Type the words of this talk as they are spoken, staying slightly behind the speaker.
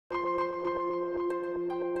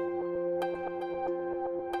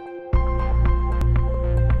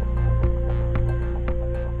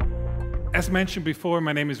as mentioned before,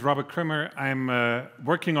 my name is Robert Krimmer. I'm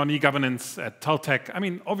working on e-governance at TalTech. I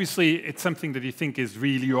mean, obviously, it's something that you think is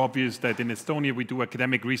really obvious that in Estonia we do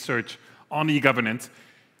academic research on e-governance.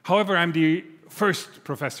 However, I'm the first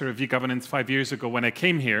professor of e-governance 5 years ago when I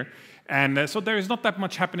came here. And so there is not that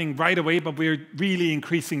much happening right away, but we're really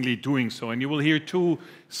increasingly doing so. And you will hear two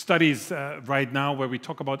studies right now where we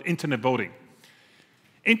talk about internet voting.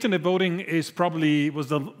 Internet voting was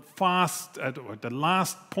the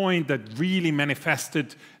last point that really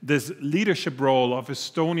manifested this leadership role of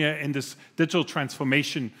Estonia in this digital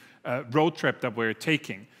transformation road trip that we're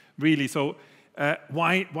taking. Really, so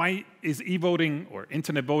why is e-voting or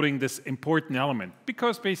internet voting this important element?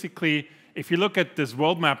 Because basically, if you look at this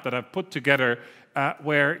world map that I've put together,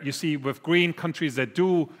 where you see with green countries that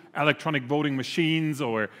do electronic voting machines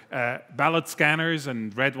or ballot scanners,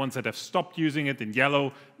 and red ones that have stopped using it, in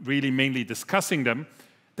yellow really mainly discussing them,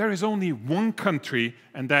 there is only one country,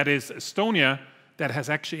 and that is Estonia, that has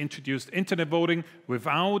actually introduced internet voting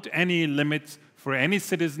without any limits for any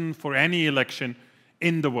citizen, for any election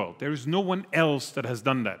in the world. There is no one else that has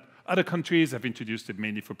done that. Other countries have introduced it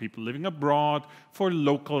mainly for people living abroad, for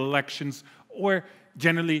local elections, or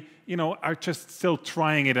generally, are just still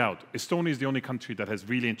trying it out. Estonia is the only country that has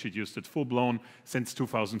really introduced it full-blown since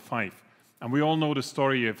 2005. And we all know the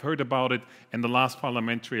story. You've heard about it in the last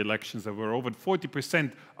parliamentary elections. There were over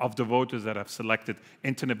 40% of the voters that have selected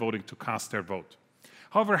internet voting to cast their vote.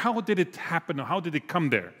 However, how did it happen? Or how did it come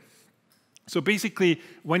there? So basically,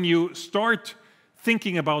 when you start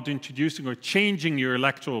thinking about introducing or changing your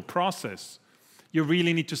electoral process, you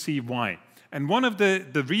really need to see why. And one of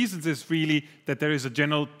the reasons is really that there is a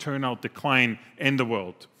general turnout decline in the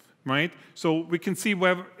world, right? So we can see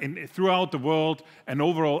throughout the world an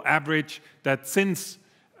overall average that since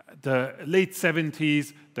the late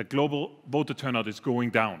 70s, the global voter turnout is going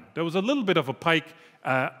down. There was a little bit of a pike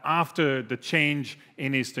after the change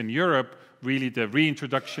in Eastern Europe, really the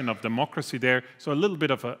reintroduction of democracy there. So a little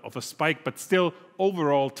bit of a spike, but still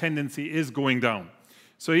overall tendency is going down.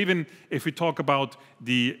 So even if we talk about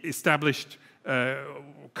the established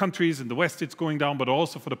countries in the West, it's going down, but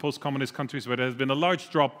also for the post-communist countries where there has been a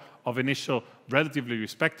large drop of initial relatively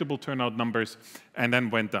respectable turnout numbers and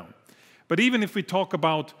then went down. But even if we talk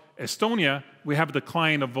about Estonia, we have a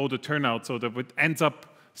decline of voter turnout, so that it ends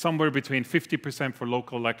up somewhere between 50% for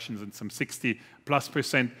local elections and some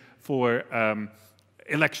 60+% for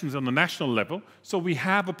elections on the national level. So we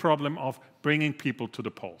have a problem of bringing people to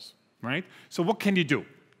the polls, right? So what can you do?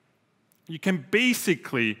 You can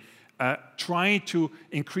basically try to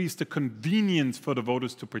increase the convenience for the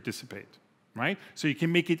voters to participate, right? So you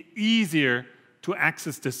can make it easier to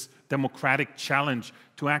access this democratic challenge,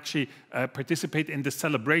 to actually participate in the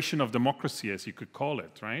celebration of democracy, as you could call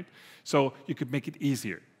it, right? So you could make it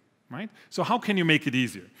easier, right? So how can you make it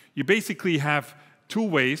easier? You basically have two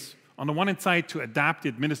ways. On the one hand side, to adapt the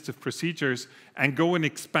administrative procedures and go and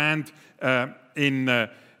expand in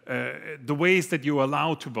the ways that you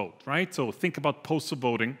allow to vote, right? So think about postal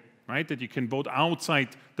voting, right? That you can vote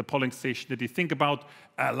outside the polling station, that you think about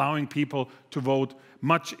allowing people to vote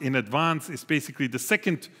much in advance is basically the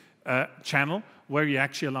second channel where you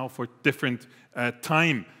actually allow for different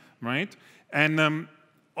time, right? And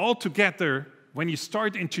altogether, when you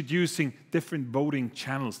start introducing different voting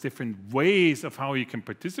channels, different ways of how you can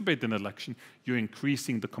participate in an election, you're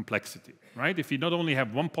increasing the complexity, right? If you not only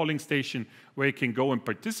have one polling station where you can go and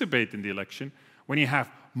participate in the election, when you have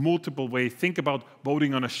multiple ways, think about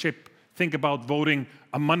voting on a ship, think about voting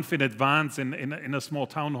a month in advance in a small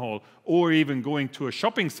town hall, or even going to a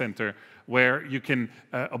shopping center where you can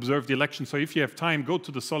observe the election. So if you have time, go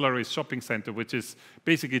to the Solaris shopping center, which is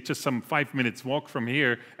basically just some 5 minutes walk from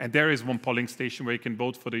here, and there is one polling station where you can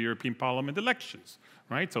vote for the European Parliament elections,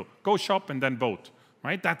 right? So go shop and then vote,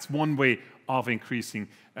 right? That's one way of increasing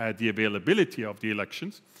the availability of the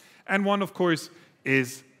elections. And one, of course,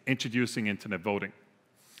 is introducing internet voting.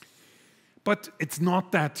 But it's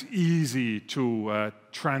not that easy to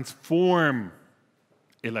transform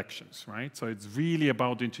elections, right? So it's really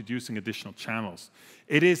about introducing additional channels.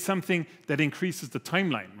 It is something that increases the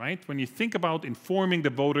timeline, right? When you think about informing the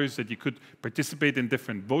voters that you could participate in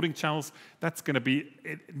different voting channels,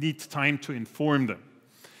 it needs time to inform them.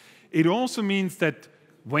 It also means that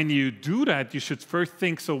when you do that, you should first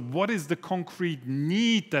think, so what is the concrete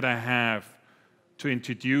need that I have to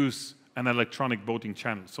introduce an electronic voting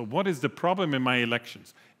channel? So what is the problem in my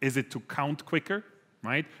elections? Is it to count quicker,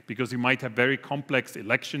 right? Because you might have very complex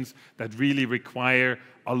elections that really require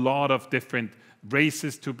a lot of different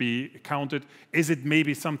races to be counted. Is it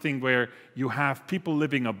maybe something where you have people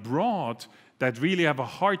living abroad that really have a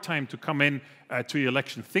hard time to come in to the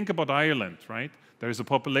election? Think about Ireland, right? There is a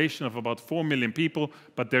population of about 4 million people,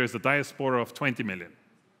 but there is a diaspora of 20 million.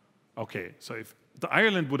 Okay, so if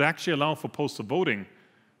Ireland would actually allow for postal voting,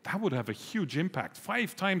 that would have a huge impact,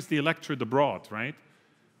 5 times the electorate abroad, right?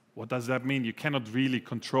 What does that mean? You cannot really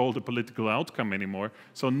control the political outcome anymore.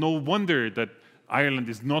 So no wonder that Ireland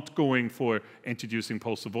is not going for introducing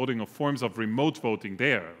postal voting or forms of remote voting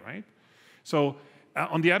there, right? So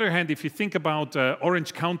on the other hand, if you think about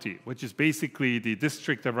Orange County, which is basically the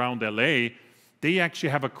district around LA, they actually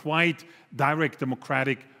have a quite direct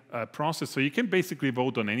democratic process. So you can basically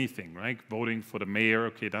vote on anything, right? Voting for the mayor,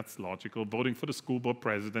 okay, that's logical. Voting for the school board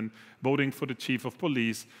president, voting for the chief of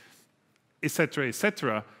police, etc.,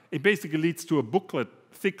 etc. It basically leads to a booklet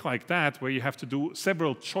thick like that where you have to do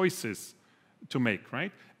several choices to make,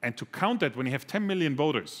 right? And to count that when you have 10 million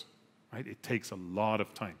voters, right, it takes a lot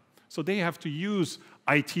of time. So they have to use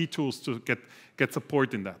IT tools to get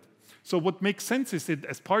support in that. So what makes sense is that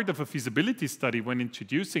as part of a feasibility study when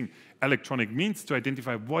introducing electronic means to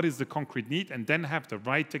identify what is the concrete need and then have the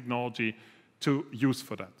right technology to use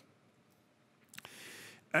for that.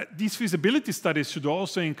 These feasibility studies should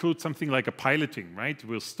also include something like a piloting, right?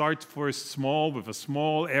 We'll start first small with a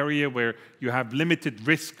small area where you have limited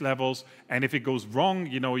risk levels, and if it goes wrong,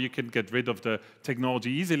 you know, you can get rid of the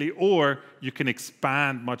technology easily, or you can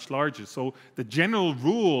expand much larger. So the general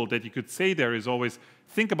rule that you could say there is always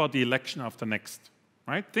think about the election after next,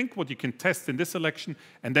 right? Think what you can test in this election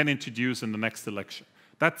and then introduce in the next election.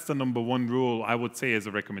 That's the #1 rule, I would say, as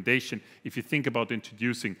a recommendation if you think about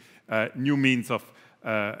introducing new means of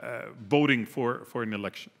voting for an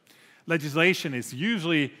election. Legislation is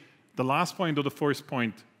usually the last point or the first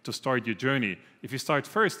point to start your journey. If you start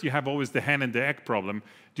first, you have always the hen and the egg problem.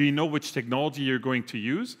 Do you know which technology you're going to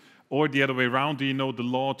use? Or the other way around, do you know the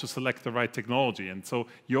law to select the right technology? And so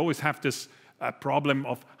you always have this problem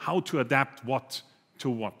of how to adapt what to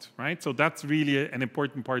what, right? So that's really an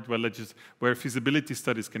important part where feasibility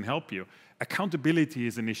studies can help you. Accountability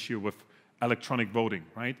is an issue with electronic voting,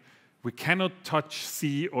 right? We cannot touch,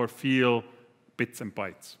 see, or feel bits and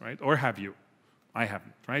bytes, right? Or have you? I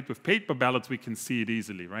haven't, right? With paper ballots, we can see it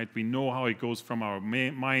easily, right? We know how it goes from our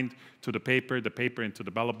mind to the paper into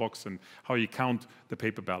the ballot box, and how you count the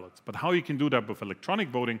paper ballots. But how you can do that with electronic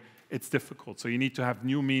voting, it's difficult. So you need to have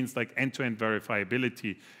new means like end-to-end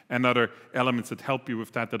verifiability and other elements that help you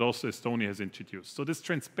with that also Estonia has introduced. So this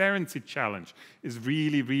transparency challenge is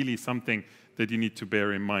really, really something that you need to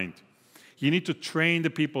bear in mind. You need to train the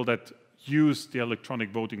people that use the electronic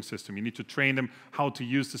voting system. You need to train them how to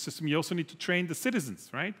use the system. You also need to train the citizens,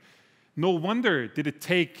 right? No wonder did it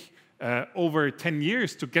take over 10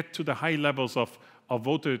 years to get to the high levels of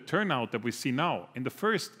voter turnout that we see now. In the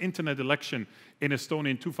first internet election in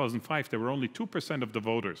Estonia in 2005, there were only 2% of the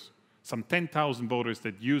voters, some 10,000 voters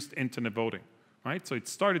that used internet voting, right? So it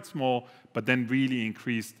started small, but then really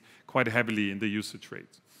increased quite heavily in the usage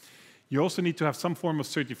rates. You also need to have some form of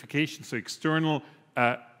certification, so external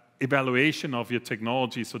evaluation of your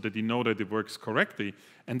technology so that you know that it works correctly.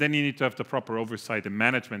 And then you need to have the proper oversight and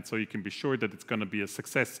management so you can be sure that it's going to be a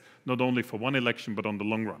success, not only for one election, but on the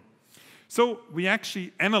long run. So we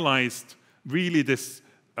actually analyzed really this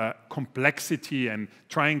complexity and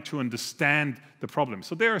trying to understand the problem.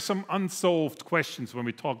 So there are some unsolved questions when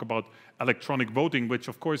we talk about electronic voting, which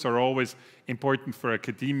of course are always important for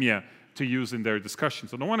academia to use in their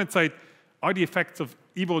discussions. On the one hand side, are the effects of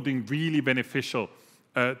e-voting really beneficial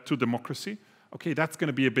to democracy? Okay, that's going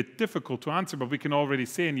to be a bit difficult to answer, but we can already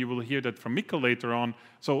say, and you will hear that from Mikko later on,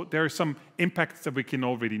 so there are some impacts that we can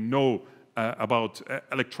already know about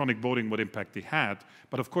electronic voting, what impact they had.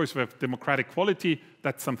 But of course, with democratic quality,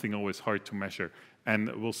 that's something always hard to measure,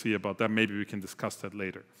 and we'll see about that. Maybe we can discuss that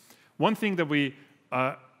later. One thing that we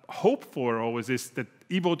hope for always is that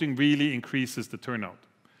e-voting really increases the turnout.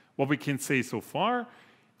 What we can say so far,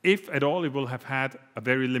 if at all, it will have had a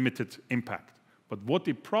very limited impact. But what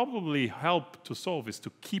it probably helped to solve is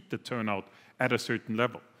to keep the turnout at a certain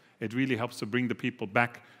level. It really helps to bring the people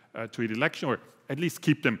back to the election, or at least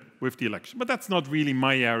keep them with the election. But that's not really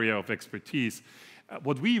my area of expertise.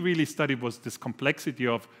 What we really studied was this complexity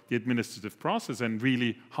of the administrative process and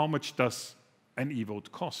really how much does an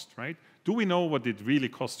e-vote cost, right? Do we know what it really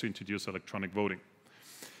costs to introduce electronic voting?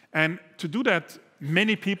 And to do that,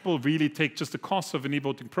 many people really take just the cost of an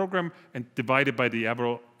e-voting program and divide it by the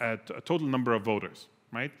total number of voters,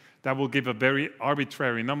 right? That will give a very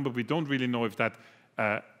arbitrary number. We don't really know if that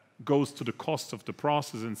goes to the cost of the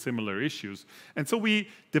process and similar issues. And so we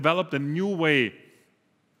developed a new way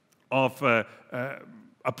of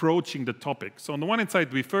approaching the topic. So on the one hand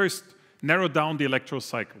side, we first narrow down the electoral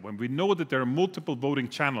cycle. When we know that there are multiple voting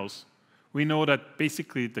channels, We know that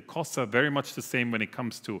basically the costs are very much the same when it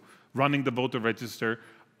comes to running the voter register,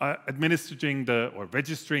 administering or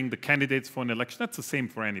registering the candidates for an election. That's the same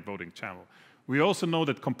for any voting channel. We also know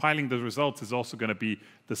that compiling the results is also going to be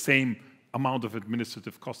the same amount of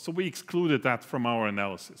administrative costs. So we excluded that from our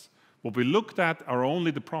analysis. What we looked at are only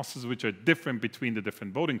the processes which are different between the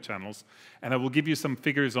different voting channels. And I will give you some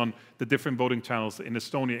figures on the different voting channels in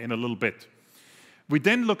Estonia in a little bit. We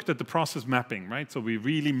then looked at the process mapping, right? So we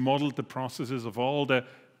really modeled the processes of all the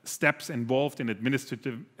steps involved in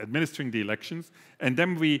administering the elections. And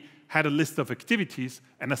then we had a list of activities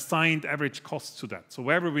and assigned average costs to that. So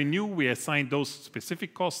wherever we knew, we assigned those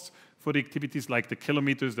specific costs for the activities, like the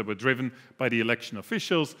kilometers that were driven by the election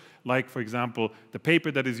officials, like, for example, the paper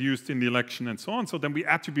that is used in the election and so on. So then we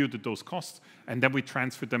attributed those costs, and then we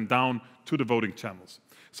transferred them down to the voting channels.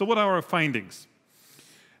 So what are our findings?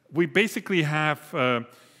 We basically have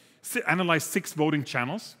analyzed 6 voting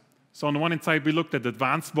channels. So on the one hand side, we looked at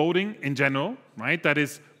advanced voting in general, right? That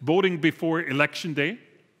is voting before election day,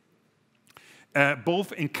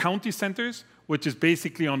 both in county centers, which is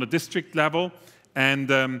basically on the district level,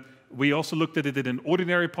 and we also looked at it at an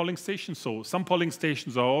ordinary polling station. So some polling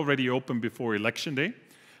stations are already open before election day.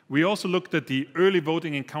 We also looked at the early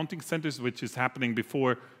voting in counting centers, which is happening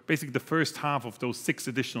before basically the first half of those 6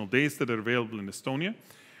 additional days that are available in Estonia.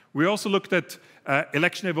 We also looked at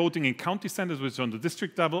election day voting in county centers, which is on the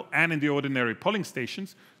district level, and in the ordinary polling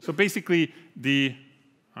stations. So basically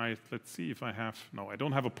let's see if I have, no, I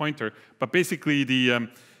don't have a pointer, but basically the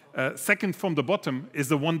second from the bottom is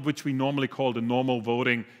the one which we normally call the normal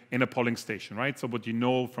voting in a polling station, right? So what you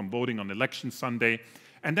know from voting on election Sunday.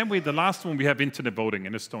 And then the last one, we have internet voting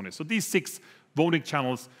in Estonia. So these 6 voting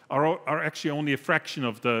channels are actually only a fraction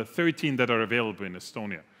of the 13 that are available in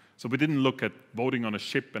Estonia. So we didn't look at voting on a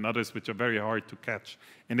ship and others which are very hard to catch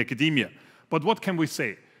in academia. But what can we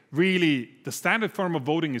say? Really, the standard form of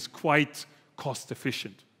voting is quite cost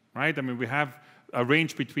efficient, right? I mean, we have a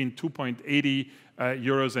range between 2.80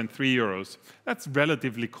 euros and 3 euros. That's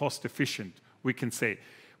relatively cost efficient, we can say.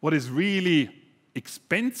 What is really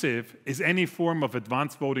expensive is any form of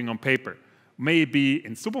advanced voting on paper. Maybe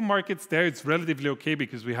in supermarkets, there it's relatively okay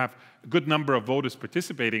because we have a good number of voters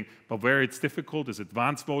participating, but where it's difficult is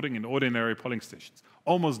advanced voting in ordinary polling stations.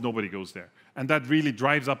 Almost nobody goes there. And that really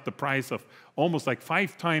drives up the price of almost like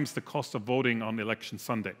 5 times the cost of voting on election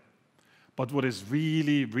Sunday. But what is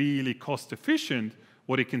really, really cost efficient,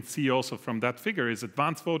 what you can see also from that figure, is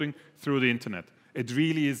advanced voting through the internet. It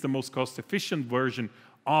really is the most cost efficient version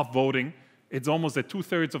of voting. It's almost at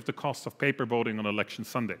 2/3 of the cost of paper voting on election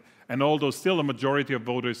Sunday. And although still a majority of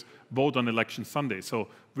voters vote on election Sunday, so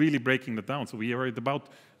really breaking that down. So we are at about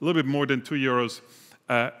a little bit more than 2 euros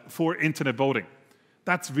for internet voting.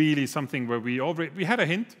 That's really something where we had a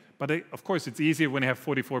hint, but of course it's easier when you have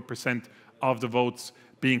 44% of the votes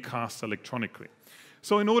being cast electronically.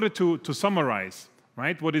 So in order to summarize,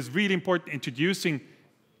 right, what is really important introducing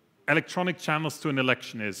electronic channels to an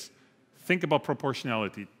election is think about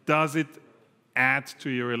proportionality. Does it add to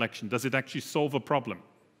your election? Does it actually solve a problem?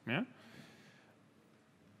 Yeah?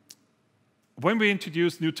 When we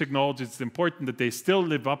introduce new technologies, it's important that they still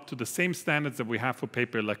live up to the same standards that we have for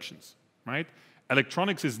paper elections, right?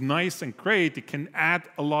 Electronics is nice and great. It can add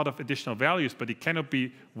a lot of additional values, but it cannot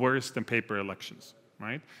be worse than paper elections,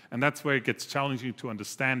 right? And that's where it gets challenging to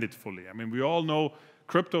understand it fully. I mean, we all know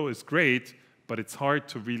crypto is great, but it's hard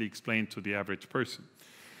to really explain to the average person.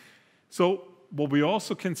 So what we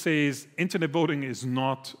also can say is internet voting is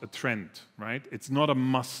not a trend, right? It's not a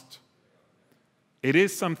must. It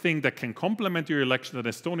is something that can complement your election, and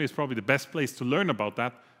Estonia is probably the best place to learn about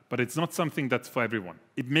that, but it's not something that's for everyone.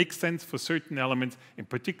 It makes sense for certain elements, in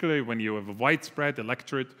particular when you have a widespread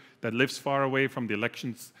electorate that lives far away from the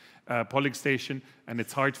elections polling station, and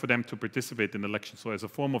it's hard for them to participate in elections. So as a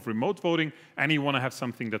form of remote voting, and you want to have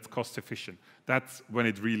something that's cost efficient. That's when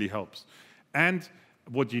it really helps. And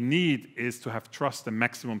what you need is to have trust and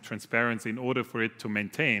maximum transparency in order for it to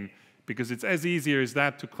maintain, because it's as easy as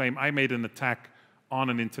that to claim I made an attack on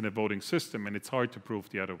an internet voting system, and it's hard to prove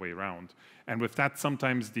the other way around. And with that,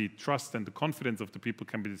 sometimes the trust and the confidence of the people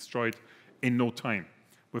can be destroyed in no time.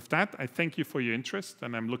 With that, I thank you for your interest,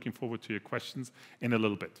 and I'm looking forward to your questions in a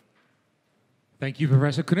little bit. Thank you,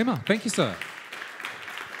 Professor Krimmer. Thank you, sir.